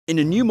In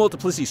a new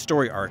Multiplicity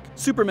story arc,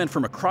 Supermen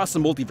from across the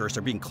multiverse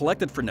are being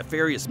collected for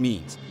nefarious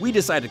means. We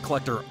decided to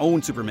collect our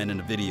own Supermen in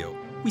a video.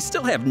 We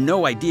still have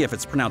no idea if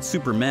it's pronounced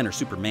Supermen or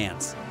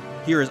Supermans.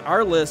 Here is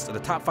our list of the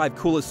top 5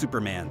 coolest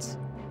Supermans.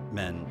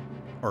 Men,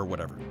 or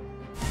whatever.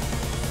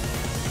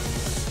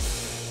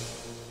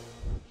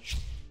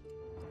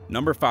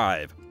 Number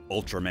 5.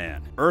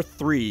 Ultraman. Earth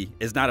 3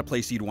 is not a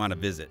place you'd want to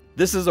visit.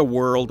 This is a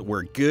world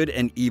where good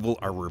and evil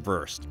are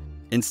reversed.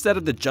 Instead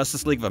of the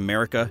Justice League of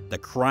America, the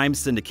Crime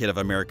Syndicate of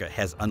America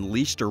has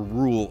unleashed a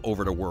rule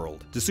over the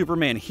world. The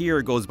Superman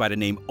here goes by the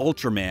name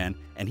Ultraman,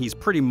 and he's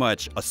pretty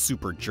much a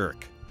super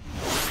jerk.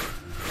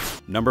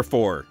 Number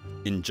 4.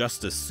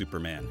 Injustice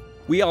Superman.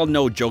 We all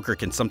know Joker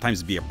can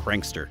sometimes be a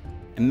prankster.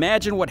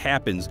 Imagine what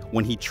happens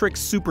when he tricks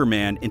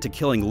Superman into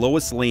killing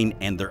Lois Lane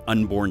and their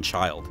unborn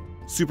child.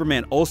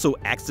 Superman also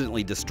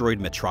accidentally destroyed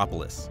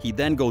Metropolis. He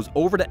then goes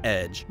over the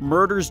edge,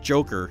 murders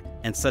Joker,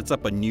 and sets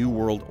up a new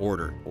world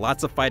order.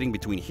 Lots of fighting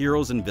between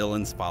heroes and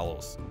villains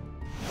follows.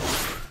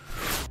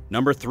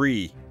 Number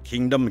 3.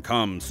 Kingdom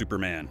Come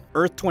Superman.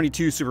 Earth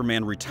 22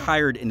 Superman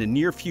retired in the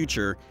near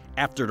future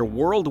after the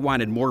world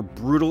wanted more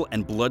brutal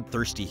and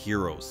bloodthirsty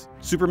heroes.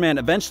 Superman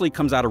eventually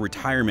comes out of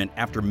retirement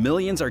after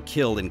millions are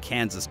killed in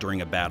Kansas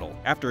during a battle.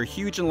 After a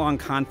huge and long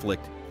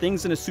conflict,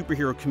 things in the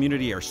superhero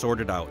community are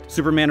sorted out.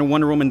 Superman and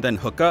Wonder Woman then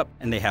hook up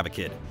and they have a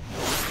kid.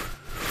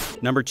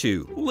 Number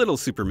 2. Little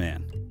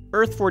Superman.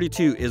 Earth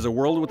 42 is a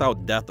world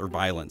without death or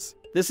violence.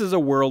 This is a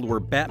world where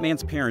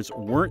Batman's parents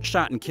weren't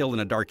shot and killed in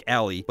a dark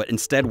alley, but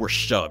instead were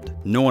shoved.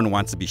 No one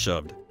wants to be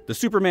shoved. The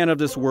Superman of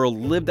this world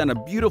lived on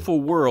a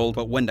beautiful world,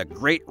 but when the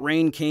great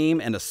rain came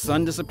and the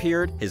sun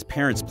disappeared, his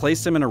parents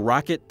placed him in a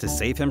rocket to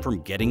save him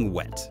from getting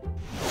wet.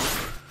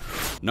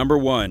 Number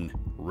 1.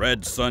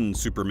 Red Sun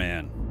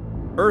Superman.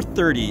 Earth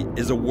 30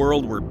 is a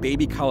world where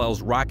baby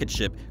Kal-L's rocket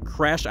ship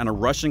crashed on a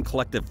Russian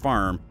collective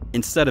farm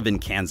instead of in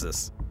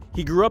Kansas.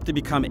 He grew up to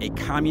become a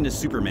communist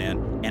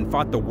Superman and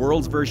fought the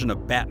world's version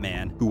of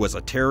Batman, who was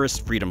a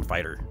terrorist freedom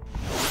fighter.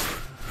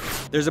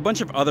 There's a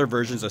bunch of other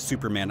versions of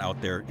Superman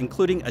out there,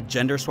 including a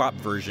gender-swapped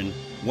version,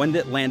 one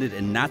that landed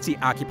in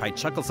Nazi-occupied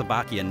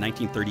Czechoslovakia in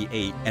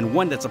 1938, and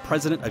one that's a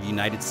president of the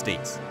United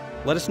States.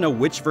 Let us know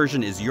which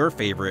version is your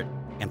favorite,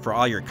 and for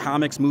all your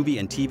comics, movie,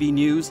 and TV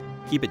news,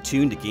 keep it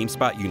tuned to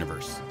GameSpot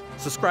Universe.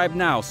 Subscribe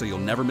now so you'll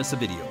never miss a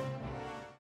video.